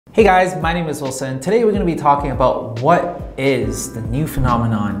Hey guys, my name is Wilson. Today we're going to be talking about what is the new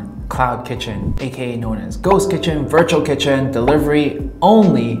phenomenon, cloud kitchen, aka known as ghost kitchen, virtual kitchen, delivery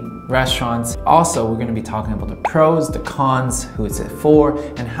only restaurants. Also, we're going to be talking about the pros, the cons, who it's for,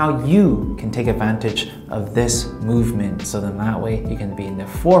 and how you can take advantage of this movement. So then that way you can be in the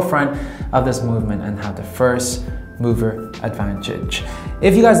forefront of this movement and have the first mover advantage.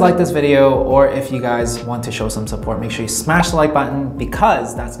 If you guys like this video, or if you guys want to show some support, make sure you smash the like button,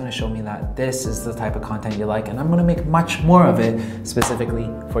 because that's going to show me that this is the type of content you like, and I'm going to make much more of it specifically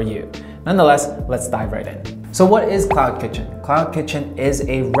for you. Nonetheless, let's dive right in. So what is Cloud Kitchen? Cloud Kitchen is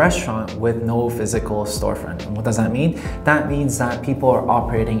a restaurant with no physical storefront. And what does that mean? That means that people are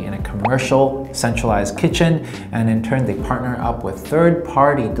operating in a commercial, centralized kitchen, and in turn they partner up with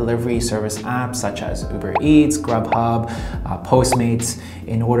third-party delivery service apps such as Uber Eats, Grubhub, Postmates,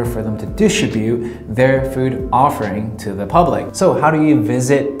 in order for them to distribute their food offering to the public. So how do you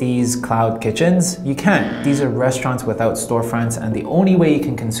visit these cloud kitchens? You can. These are restaurants without storefronts, and the only way you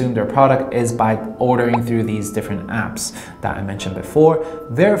can consume their product is by ordering through these different apps that I mentioned before.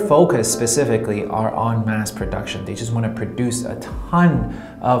 Their focus specifically are on mass production. They just want to produce a ton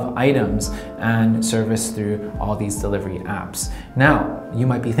of items and service through all these delivery apps. Now, you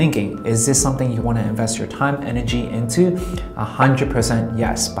might be thinking, is this something you want to invest your time, energy into? 100%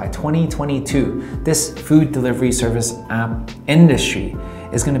 yes. By 2022, this food delivery service app industry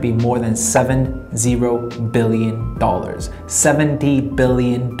is going to be more than $70 billion. $70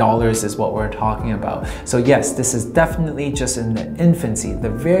 billion is what we're talking about. So yes, this is definitely just in the infancy, the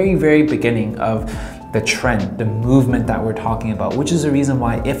very, very beginning of the trend, the movement that we're talking about, which is the reason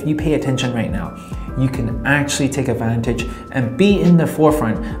why if you pay attention right now, you can actually take advantage and be in the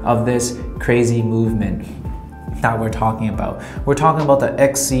forefront of this crazy movement that we're talking about. We're talking about the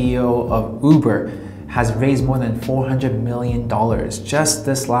ex-CEO of Uber has raised more than $400 million just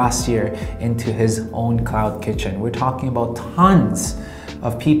this last year into his own cloud kitchen. We're talking about tons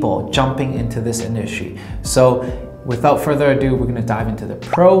of people jumping into this industry. So without further ado, we're gonna dive into the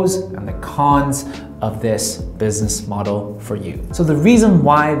pros and the cons of this business model for you. So the reason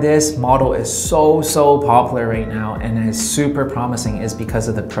why this model is so popular right now and is super promising is because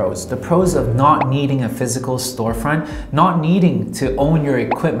of the pros. The pros of not needing a physical storefront, not needing to own your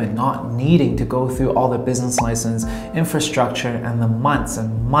equipment, not needing to go through all the business license, infrastructure, and the months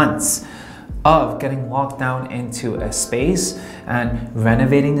and months of getting locked down into a space and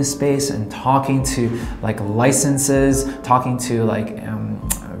renovating the space and talking to like licenses, talking to like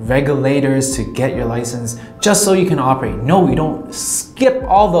regulators to get your license just so you can operate. No, you don't skip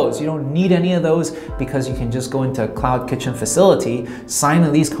all those. You don't need any of those, because you can just go into a cloud kitchen facility, sign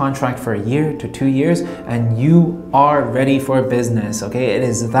a lease contract for a year to 2 years, and you are ready for business, okay? It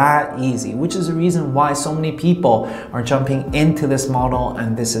is that easy, which is the reason why so many people are jumping into this model,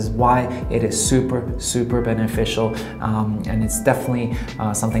 and this is why it is super beneficial, and it's definitely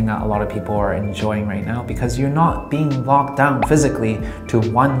something that a lot of people are enjoying right now, because you're not being locked down physically to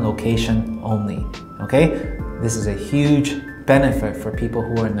one location only, okay? This is a huge benefit for people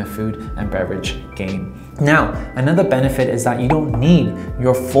who are in the food and beverage game. Now, another benefit is that you don't need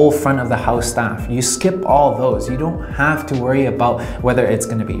your full front of the house staff. You skip all those. You don't have to worry about whether it's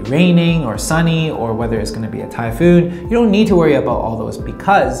going to be raining or sunny, or whether it's going to be a typhoon. You don't need to worry about all those,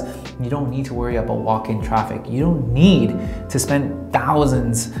 because you don't need to worry about walk-in traffic. You don't need to spend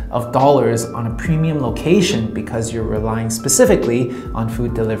thousands of dollars on a premium location because you're relying specifically on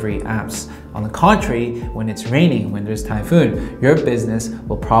food delivery apps. On the contrary, when it's raining, when there's typhoon, your business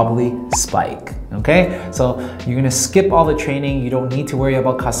will probably spike, okay? So you're gonna skip all the training. You don't need to worry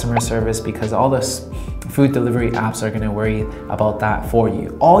about customer service, because all the food delivery apps are gonna worry about that for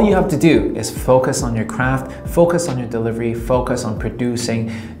you. All you have to do is focus on your craft, focus on your delivery, focus on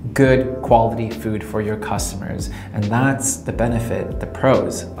producing good quality food for your customers. And that's the benefit, the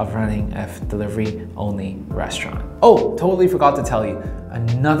pros of running a delivery only restaurant. Oh, totally forgot to tell you,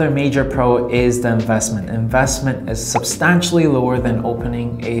 another major pro is the investment. Investment is substantially lower than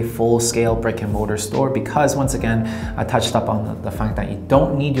opening a full-scale brick and mortar store, because once again, I touched up on the fact that you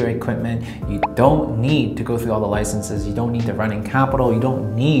don't need your equipment, you don't need to go through all the licenses, you don't need the running capital, you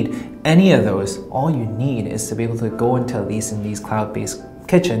don't need any of those. All you need is to be able to go into at least in these cloud-based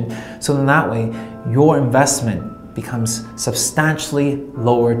kitchen, so then that way your investment becomes substantially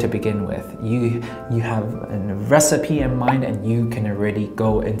lower to begin with. You have a recipe in mind and you can already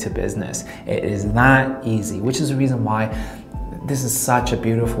go into business. It is that easy, which is the reason why this is such a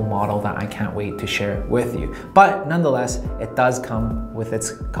beautiful model that I can't wait to share with you. But nonetheless, it does come with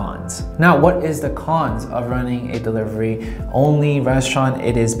its cons. Now, what is the cons of running a delivery only restaurant?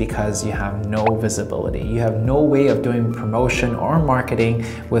 It is because you have no visibility. You have no way of doing promotion or marketing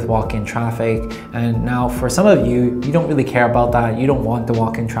with walk-in traffic. And now for some of you, you don't really care about that. You don't want the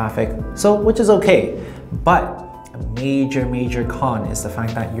walk-in traffic, so which is okay. But a major con is the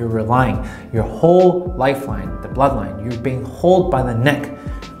fact that you're relying your whole lifeline, the bloodline, you're being held by the neck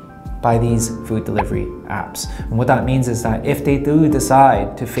by these food delivery apps. And what that means is that if they do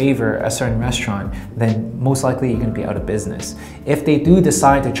decide to favor a certain restaurant, then most likely you're gonna be out of business. If they do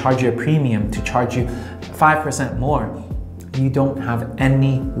decide to charge you a premium, to charge you 5% more, you don't have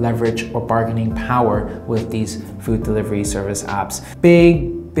any leverage or bargaining power with these food delivery service apps.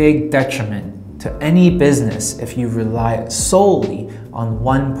 Big detriment to any business if you rely solely on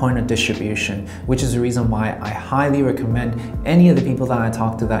one point of distribution, which is the reason why I highly recommend any of the people that I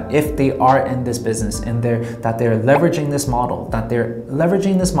talk to that if they are in this business and they're leveraging this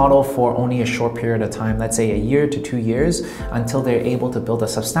model, for only a short period of time, let's say a year to 2 years, until they're able to build a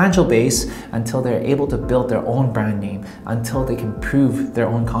substantial base, until they're able to build their own brand name, until they can prove their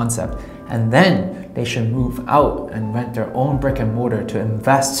own concept. And then they should move out and rent their own brick and mortar to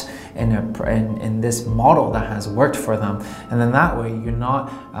invest in this model that has worked for them. And then that way you're not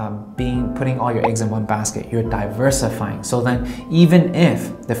putting all your eggs in one basket, you're diversifying. So then even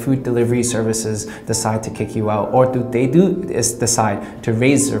if the food delivery services decide to kick you out, or they decide to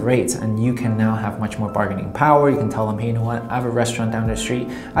raise the rates, and you can now have much more bargaining power, you can tell them, hey, you know what, I have a restaurant down the street,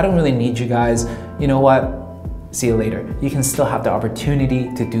 I don't really need you guys, you know what, see you later. You can still have the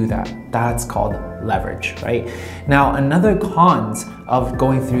opportunity to do that. That's called leverage, right? Now, another cons of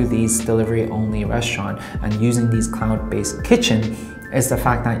going through these delivery only restaurant and using these cloud-based kitchen is the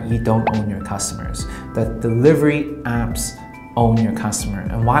fact that you don't own your customers. The delivery apps own your customer.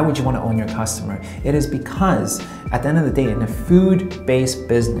 And why would you want to own your customer? It is because at the end of the day, in a food-based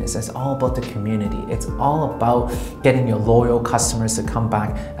business, it's all about the community. It's all about getting your loyal customers to come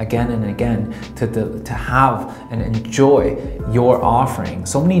back again and again to have and enjoy your offering.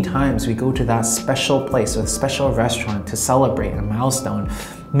 So many times we go to that special place or special restaurant to celebrate a milestone,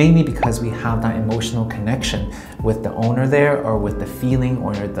 mainly because we have that emotional connection with the owner there, or with the feeling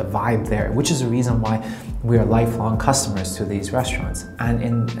or the vibe there, which is the reason why we are lifelong customers to these restaurants. And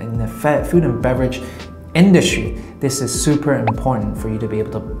in the food and beverage industry, this is super important for you to be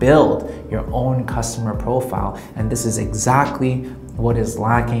able to build your own customer profile. And this is exactly what is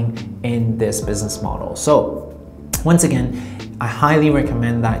lacking in this business model. So once again, I highly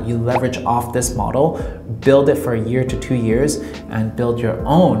recommend that you leverage off this model, build it for a year to 2 years, and build your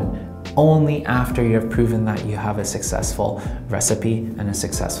own only after you have proven that you have a successful recipe and a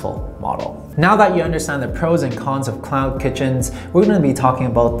successful model. Now that you understand the pros and cons of cloud kitchens, we're going to be talking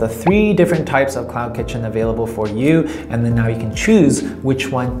about the 3 different types of cloud kitchen available for you, and then now you can choose which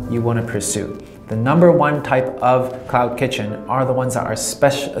one you want to pursue. The number 1 type of cloud kitchen are the ones that are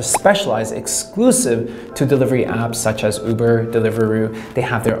specialized, exclusive to delivery apps such as Uber, Deliveroo. They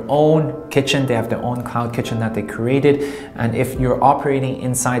have their own kitchen, they have their own cloud kitchen that they created. And if you're operating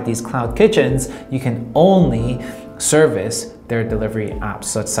inside these cloud kitchens, you can only service their delivery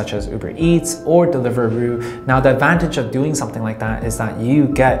apps such as Uber Eats or Deliveroo. Now, the advantage of doing something like that is that you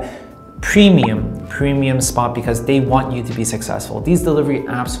get premium spot because they want you to be successful. These delivery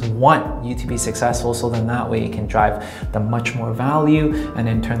apps want you to be successful, so then that way you can drive them much more value, and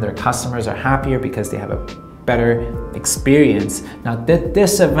in turn their customers are happier because they have a better experience. Now, the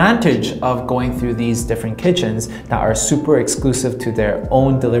disadvantage of going through these different kitchens that are super exclusive to their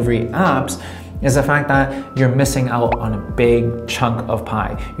own delivery apps is the fact that you're missing out on a big chunk of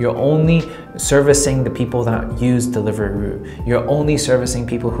pie. You're only servicing the people that use Deliveroo. You're only servicing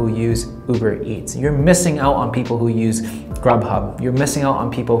people who use Uber Eats. You're missing out on people who use Grubhub. You're missing out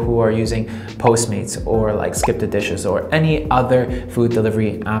on people who are using Postmates or like Skip the Dishes or any other food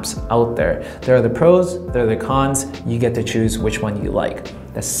delivery apps out there. There are the pros, there are the cons. You get to choose which one you like.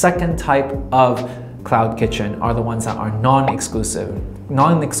 The second type of cloud kitchen are the ones that are non-exclusive.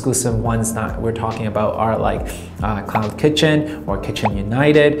 Non-exclusive ones that we're talking about are like Cloud Kitchen or Kitchen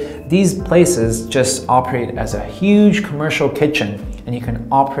United. These places just operate as a huge commercial kitchen, and you can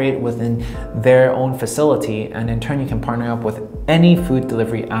operate within their own facility, and in turn you can partner up with any food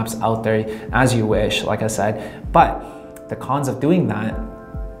delivery apps out there as you wish, like I said. But the cons of doing that,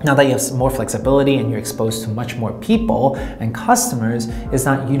 now that you have more flexibility and you're exposed to much more people and customers, is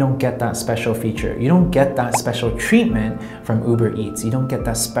that you don't get that special feature. You don't get that special treatment from Uber Eats. You don't get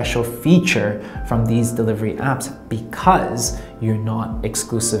that special feature from these delivery apps because you're not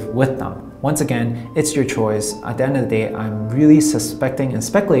exclusive with them. once again, it's your choice. At the end of the day, I'm really suspecting and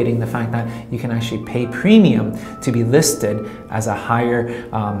speculating the fact that you can actually pay premium to be listed as a higher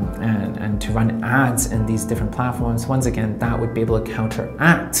and to run ads in these different platforms. Once again, that would be able to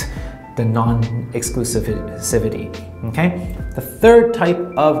counteract the non-exclusivity, okay? The third type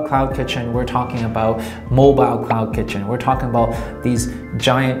of cloud kitchen, we're talking about mobile cloud kitchen. We're talking about these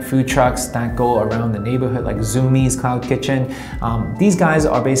giant food trucks that go around the neighborhood, like Zoomies Cloud Kitchen. These guys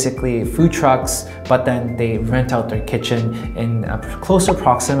are basically food trucks, but then they rent out their kitchen in a closer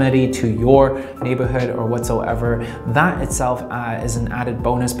proximity to your neighborhood or whatsoever. That itself is an added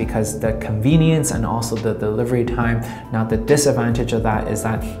bonus because the convenience and also the delivery time. Now, the disadvantage of that is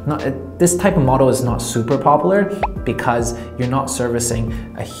that this type of model is not super popular because you're not servicing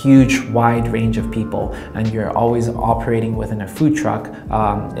a huge wide range of people and you're always operating within a food truck.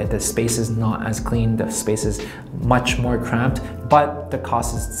 The space is not as clean, the space is much more cramped, but the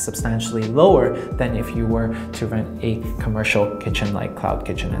cost is substantially lower than if you were to rent a commercial kitchen like Cloud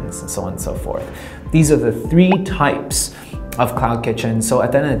Kitchen and so on and so forth. These are the three types of cloud kitchen. So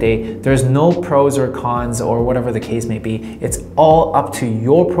at the end of the day, there's no pros or cons or whatever the case may be. It's all up to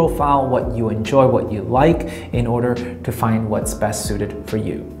your profile, what you enjoy, what you like, in order to find what's best suited for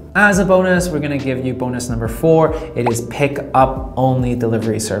you. As a bonus, we're gonna give you bonus number 4. It is pick up only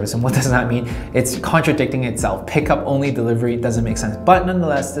delivery service. And what does that mean? It's contradicting itself. Pick up only delivery doesn't make sense. But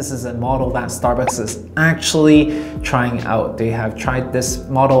nonetheless, this is a model that Starbucks is actually trying out. They have tried this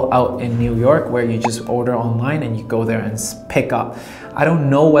model out in New York where you just order online and you go there and pick up. I don't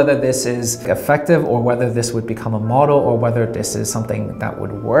know whether this is effective or whether this would become a model or whether this is something that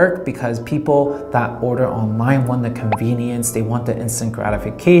would work, because people that order online want the convenience, they want the instant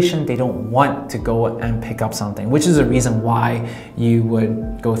gratification, they don't want to go and pick up something, which is a reason why you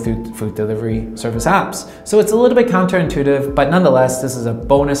would go through food delivery service apps. So it's a little bit counterintuitive, but nonetheless, this is a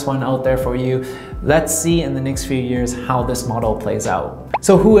bonus one out there for you. Let's see in the next few years how this model plays out.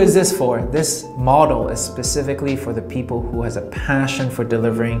 So who is this for? This model is specifically for the people who has a passion for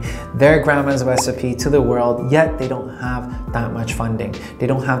delivering their grandma's recipe to the world, yet they don't have that much funding. They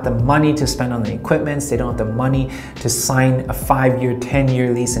don't have the money to spend on the equipment. They don't have the money to sign a 5-year,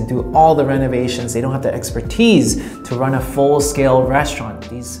 10-year lease and do all the renovations. They don't have the expertise to run a full-scale restaurant.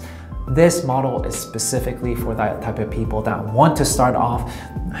 This model is specifically for that type of people that want to start off,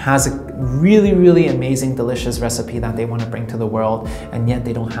 has a really, really amazing, delicious recipe that they want to bring to the world, and yet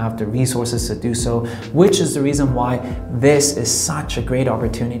they don't have the resources to do so, which is the reason why this is such a great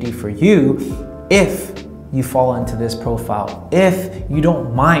opportunity for you if you fall into this profile, if you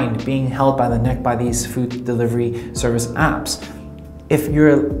don't mind being held by the neck by these food delivery service apps. If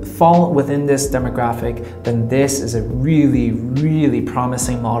you fall within this demographic, then this is a really, really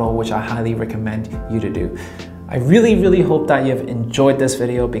promising model, which I highly recommend you to do. I really, really hope that you've enjoyed this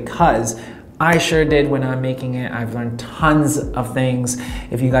video, because I sure did when I'm making it. I've learned tons of things.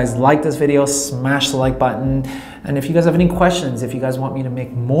 If you guys like this video, smash the like button. And if you guys have any questions, if you guys want me to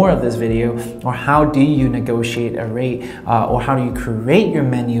make more of this video, or how do you negotiate a rate, or how do you create your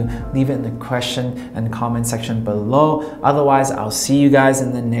menu, leave it in the question and comment section below. Otherwise, I'll see you guys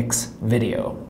in the next video.